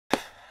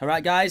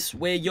Alright guys,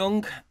 we're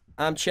Young.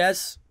 I'm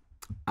Ches.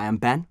 I am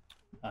Ben.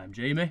 I'm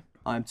Jamie.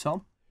 I'm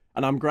Tom.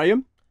 And I'm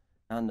Graham.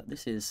 And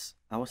this is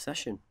our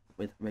session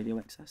with Radio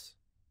XS.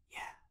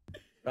 Yeah.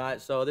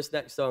 Right, so this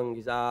next song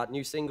is our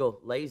new single,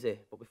 Lazy.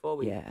 But before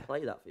we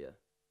play that for you, do you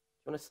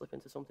want to slip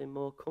into something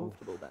more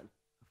comfortable, Ben?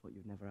 I thought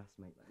you'd never ask,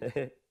 mate. Let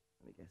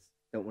me guess.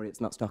 Don't worry,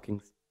 it's not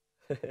stockings.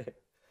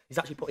 He's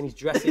actually putting his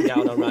dressing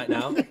gown on right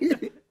now.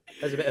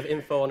 There's a bit of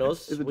info on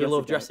us. We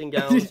love dressing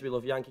gowns, we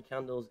love Yankee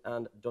candles,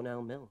 and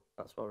Donnell Mill.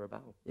 That's what we're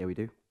about. Yeah, we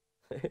do.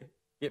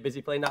 Get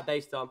busy playing that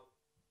bass, Tom.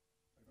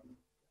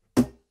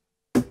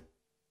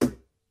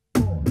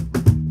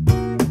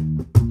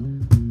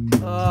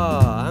 Oh,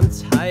 I'm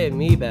tired,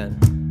 me, Ben.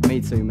 Me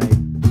too, mate.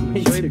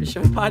 Me too.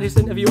 Shall we party this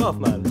interview off,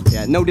 man?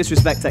 Yeah, no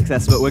disrespect,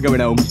 XS, but we're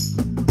going home.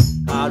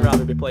 I'd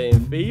rather be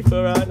playing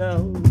FIFA right now.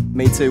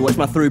 Me too. Watch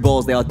my through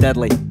balls, they are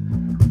deadly.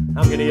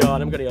 I'm gonna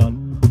yawn.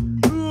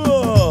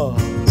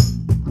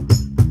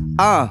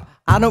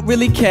 I don't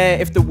really care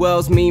if the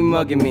world's me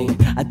mugging me.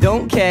 I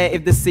don't care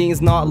if the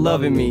scene's not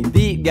loving me.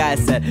 The guy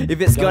said, if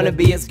it's gonna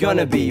be, it's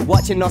gonna be.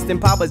 Watching Austin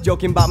Powers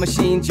joking about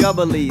machine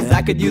jubblies.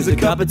 I could use a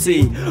cup of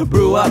tea,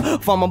 brew up.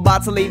 If I'm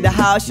about to leave the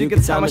house, you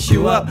can tie my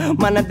shoe up.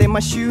 Man, I think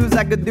my shoes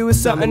I could do is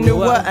something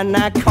newer. And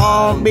I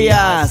can't be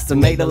asked to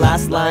make the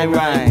last line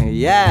right.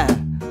 Yeah.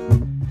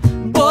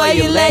 Boy,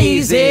 you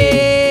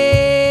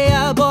lazy.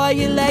 Boy,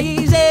 you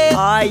lazy.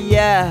 Oh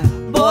yeah.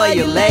 Boy,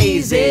 you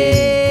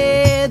lazy.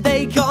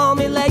 They call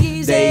me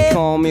lazy. They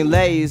call me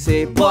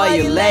lazy. Boy,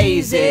 you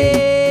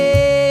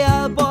lazy.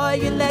 Boy,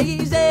 you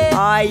lazy.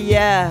 Oh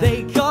yeah.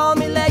 They call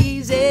me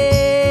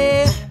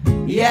lazy.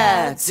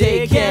 Yeah,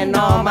 taking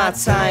all my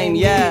time.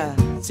 Yeah,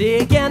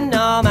 taking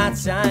all my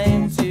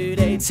time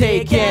today.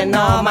 Taking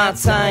all my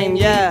time.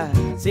 Yeah,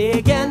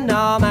 taking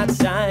all my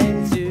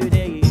time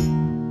today.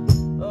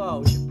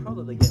 Oh, we should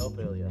probably get up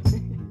earlier.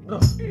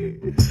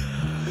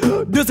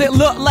 Does it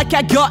look like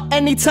I got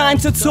any time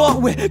to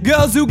talk with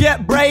girls who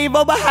get brave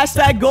over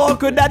hashtag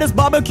awkward? I just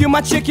barbecue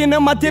my chicken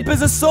and my dip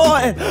is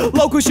assorted.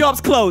 Local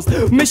shops closed,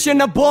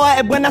 mission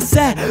aborted. When I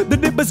said the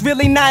dip was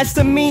really nice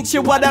to meet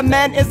you, what I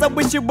meant is I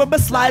wish you were a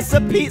slice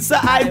of pizza.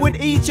 I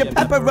would eat your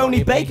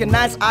pepperoni, bacon,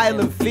 nice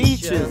island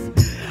features,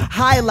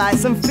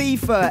 highlights and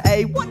FIFA.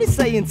 Hey, what they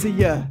saying to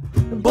you?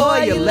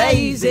 Boy, you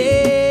lazy.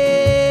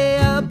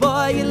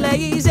 Boy, you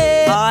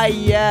lazy. Oh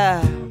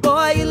yeah.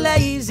 Boy, you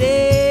lazy.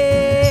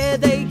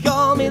 They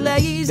call me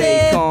lazy.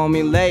 They call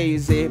me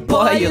lazy.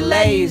 Boy, you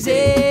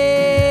lazy.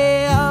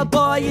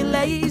 Boy, you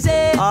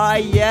lazy. Oh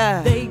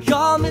yeah. They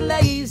call me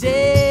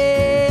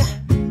lazy.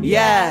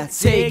 Yeah,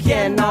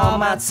 taking all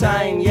my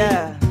time.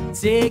 Yeah,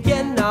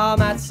 taking all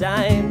my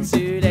time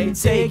today.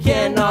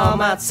 Taking all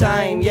my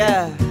time.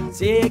 Yeah,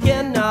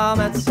 taking all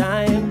my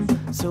time.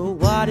 So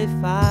what if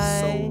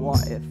I?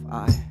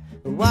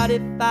 What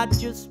if I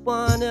just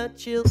wanna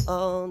chill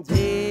all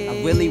day?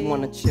 I really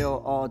wanna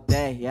chill all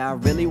day. Yeah, I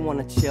really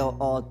wanna chill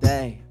all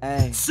day.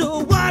 Ay.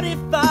 So what if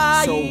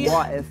I?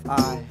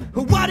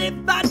 What if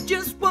I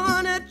just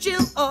wanna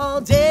chill all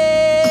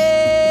day?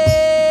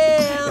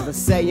 If I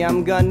say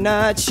I'm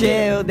gonna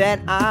chill,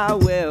 then I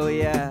will.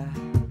 Yeah.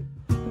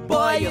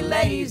 Boy, you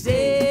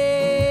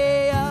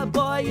lazy.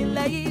 Boy, you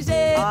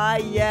lazy. Oh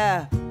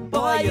yeah.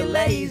 Boy, you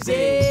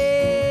lazy.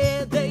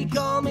 They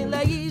call me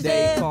lazy.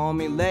 They call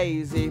me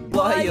lazy.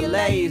 Boy, you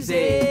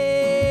lazy.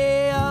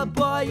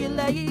 Boy, you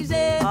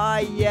lazy. Oh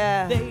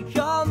yeah. They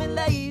call me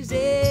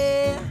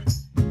lazy.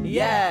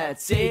 Yeah,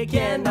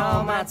 taking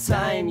all my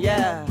time.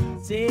 Yeah,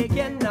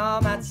 taking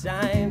all my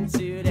time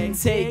today.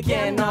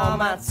 Taking all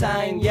my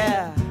time.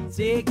 Yeah,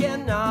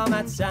 taking all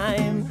my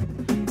time.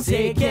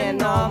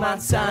 Taking all my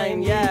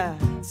time. Yeah,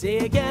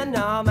 taking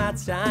all my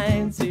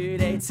time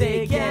today.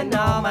 Taking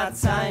all my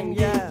time.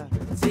 Yeah,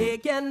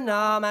 taking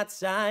all my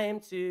time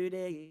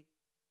today.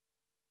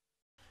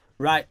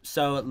 Right,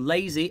 so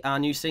Lazy, our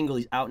new single,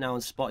 is out now on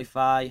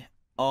Spotify,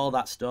 all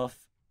that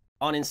stuff.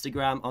 On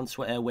Instagram, on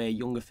Twitter, we're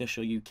Young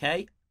Official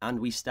UK, and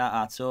we start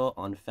our tour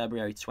on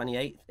February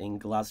 28th in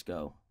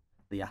Glasgow,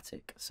 the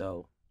Attic.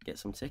 So get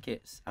some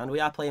tickets. And we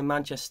are playing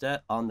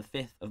Manchester on the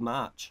 5th of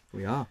March.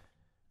 We are.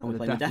 And we're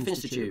playing the Deaf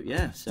Institute,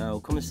 yeah.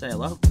 So come and say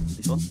hello.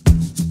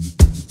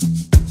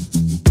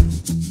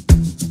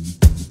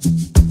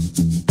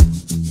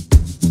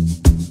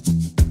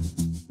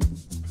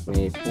 It'll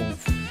be fun.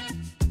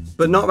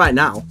 But not right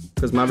now,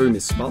 because my room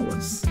is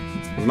spotless.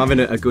 I'm having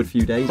a good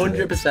few days.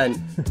 100%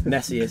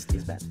 messiest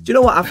is better. Do you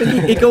know what? I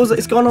think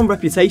it's gone on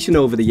reputation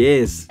over the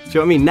years. Do you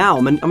know what I mean? Now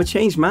I'm a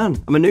changed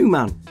man. I'm a new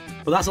man.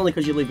 But that's only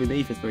because you lived with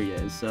me for 3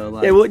 years, so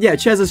like... Yeah, well, yeah,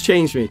 Ches has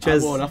changed me.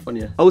 I've worn off on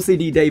you.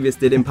 OCD Davis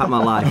did impact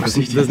my life.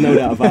 There's no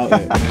doubt about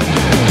it.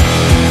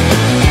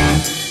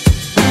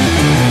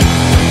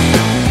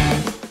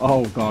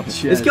 Oh God,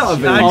 Ches. It's gotta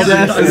be.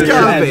 It's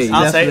gotta be.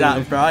 I'll take that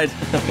in pride.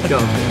 It's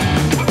gotta be.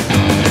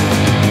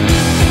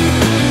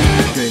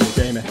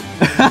 Jamie.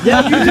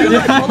 Yeah, you do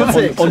like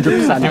politics.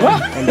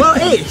 100%.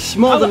 Well, ish.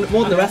 More than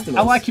the rest of us.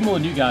 I like you more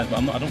than you guys, but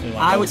I don't really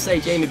like I would say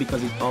Jamie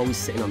because he's always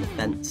sitting on the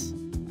fence.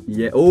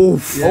 Yeah.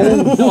 Oof.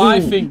 No, I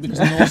think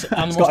because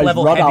I'm the most Got his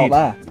rod out level-headed.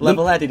 there.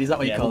 Level-headed, is that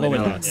what you Yeah, call it? we'll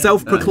go now? with that, yeah.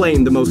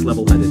 Self-proclaimed the most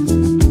level-headed.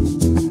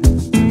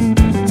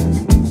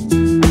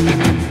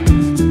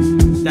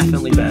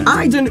 Definitely Ben.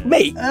 I don't,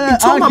 mate.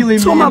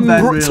 arguably Tom me and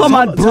Ben, had really. Tom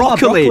had Tom had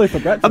broccoli. broccoli for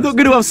breakfast. I'm not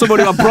going to have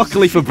somebody who had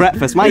broccoli for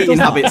breakfast. My eating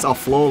habits are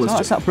flawless. No,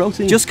 it's that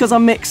protein. Just because I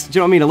mixed, do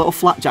you know what I mean? A little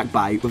flapjack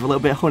bite with a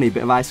little bit of honey, a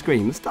bit of ice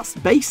cream. That's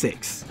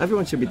basics.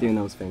 Everyone should be doing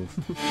those things.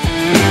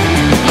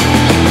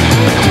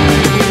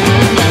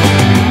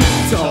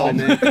 Tom.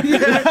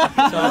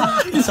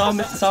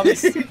 Tom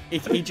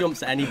he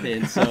jumps at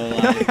anything, so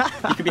like,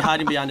 he could be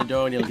hiding behind a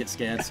door and he'll get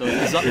scared. So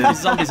if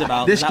there's zombies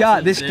about, This there's guy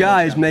absolutely zero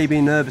is chance.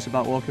 maybe nervous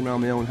about walking around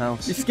my own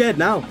house. You're scared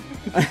now.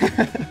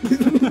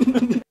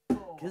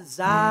 'Cause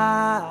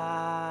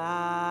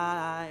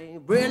I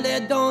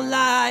really don't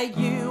like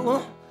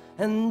you,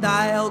 and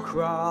I'll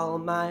crawl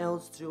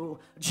miles too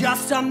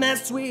just to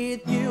mess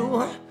with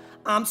you.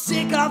 I'm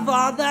sick of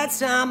all the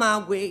time I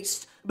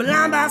waste,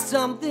 blind by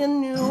something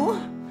new.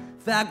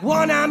 Fact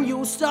one, I'm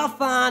used to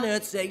find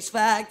it takes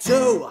fact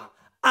two.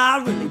 I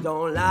really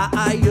don't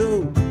like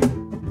you.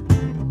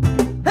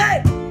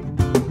 Hey!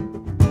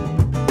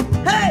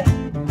 Hey!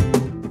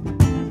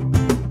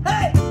 Hey!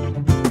 Hey!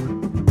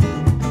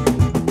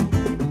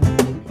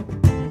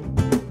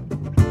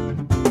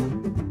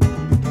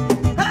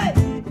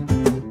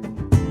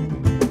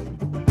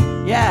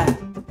 Yeah.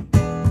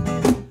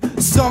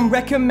 Some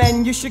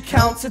recommend you should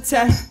count to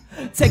 10.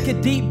 Take a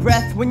deep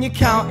breath when you're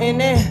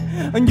counting it,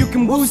 and you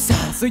can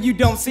woosah so you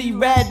don't see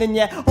red. And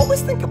yeah,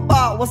 always think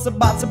about what's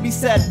about to be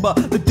said.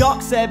 But the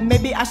doc said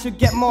maybe I should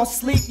get more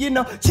sleep, you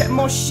know, check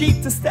more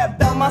sheep to step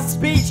down my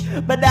speech.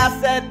 But I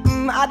said,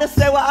 I just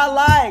say what I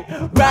like.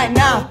 Right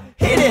now,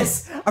 hear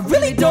this, I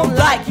really don't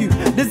like you.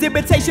 There's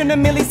irritation a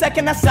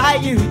millisecond I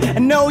sight you,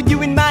 and know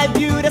you in my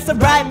view, that's a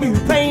right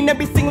move. Praying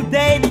every single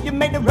day that you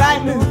make the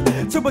right move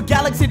to a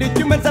galaxy that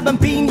humans haven't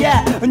been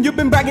yet. And you've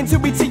been bragging to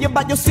ET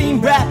about your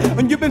scene rap,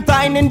 and you've been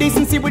finding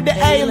decency with the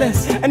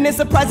A-list. And it's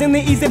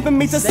surprisingly easy for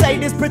me to say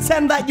this,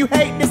 pretend that you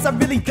hate this, I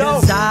really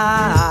don't. 'Cause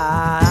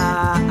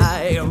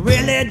I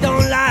really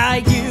don't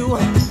like you,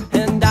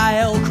 and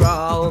I'll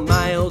crawl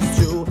miles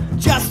too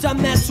just to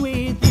mess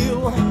with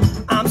you.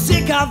 I'm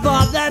sick of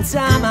all the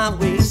time I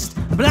waste,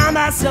 blind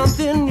by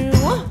something new.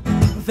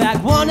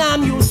 Fact one,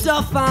 I'm used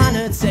to find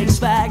it takes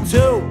fact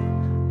two.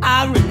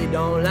 I really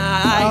don't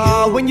like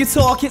you. When you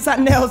talk, it's like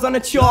nails on a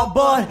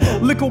chalkboard.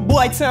 Little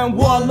boy turned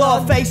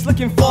warlord, face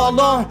looking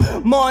forlorn.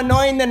 More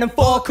annoying than them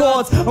 4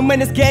 chords. And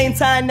when it's game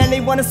time, then they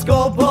wanna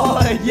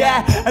scoreboard.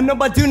 Yeah, and no,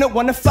 I do not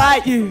wanna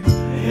fight you.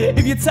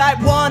 If you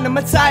type 1, I'm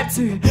a type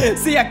 2.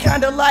 See, I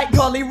kinda like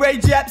Golly Ray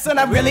Jepsen.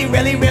 I really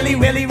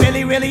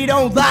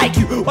don't like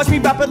you. Watch me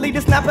rapidly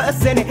to snap at a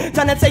cynic,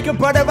 trying to take a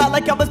brother out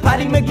like I was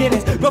Patty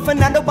McGuinness. Go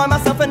Fernando by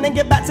myself and then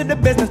get back to the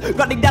business.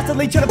 Got the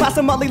dastardly trying to pass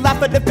a molly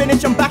laugh at the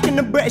finish. I'm back in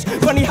the British.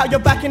 Funny how you're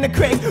back in the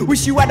critics.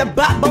 Wish you had a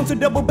backbone to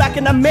double back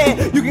in a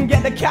minute. You can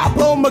get the cap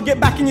home or get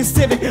back in your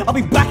Civic. I'll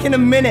be back in a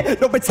minute.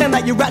 Don't pretend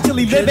like you're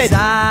actually living. 'Cause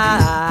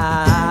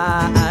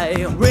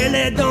I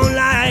really don't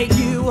like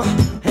you,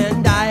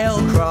 and I'll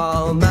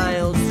crawl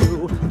miles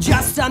too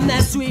just to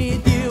mess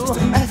with you.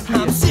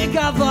 I'm sick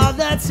of all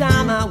the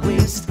time I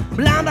waste,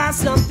 blind by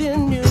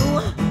something new.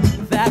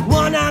 Fact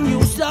one, I'm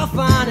used to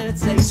find it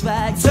takes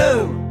fact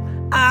two.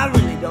 I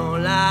really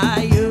don't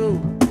like you.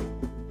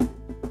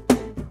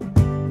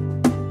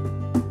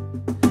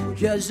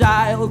 'Cause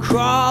I'll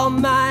crawl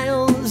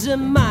miles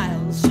and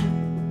miles.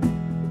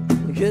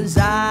 'Cause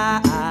I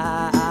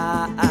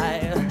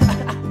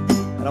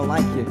don't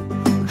like you.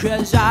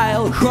 'Cause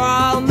I'll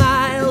crawl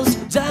miles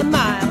to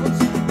miles.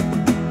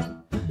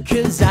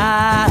 'Cause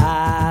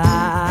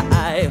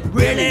I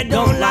really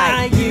don't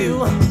like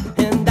you,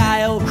 and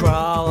I'll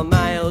crawl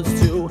miles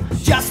too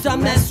just to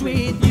mess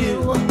with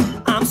you.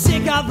 I'm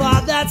sick of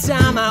all the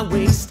time I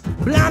waste,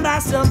 blind by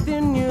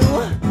something new.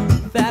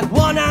 Fact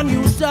one, I'm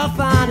used to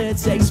find it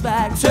takes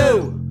fact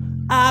two.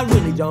 I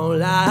really don't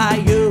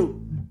like you.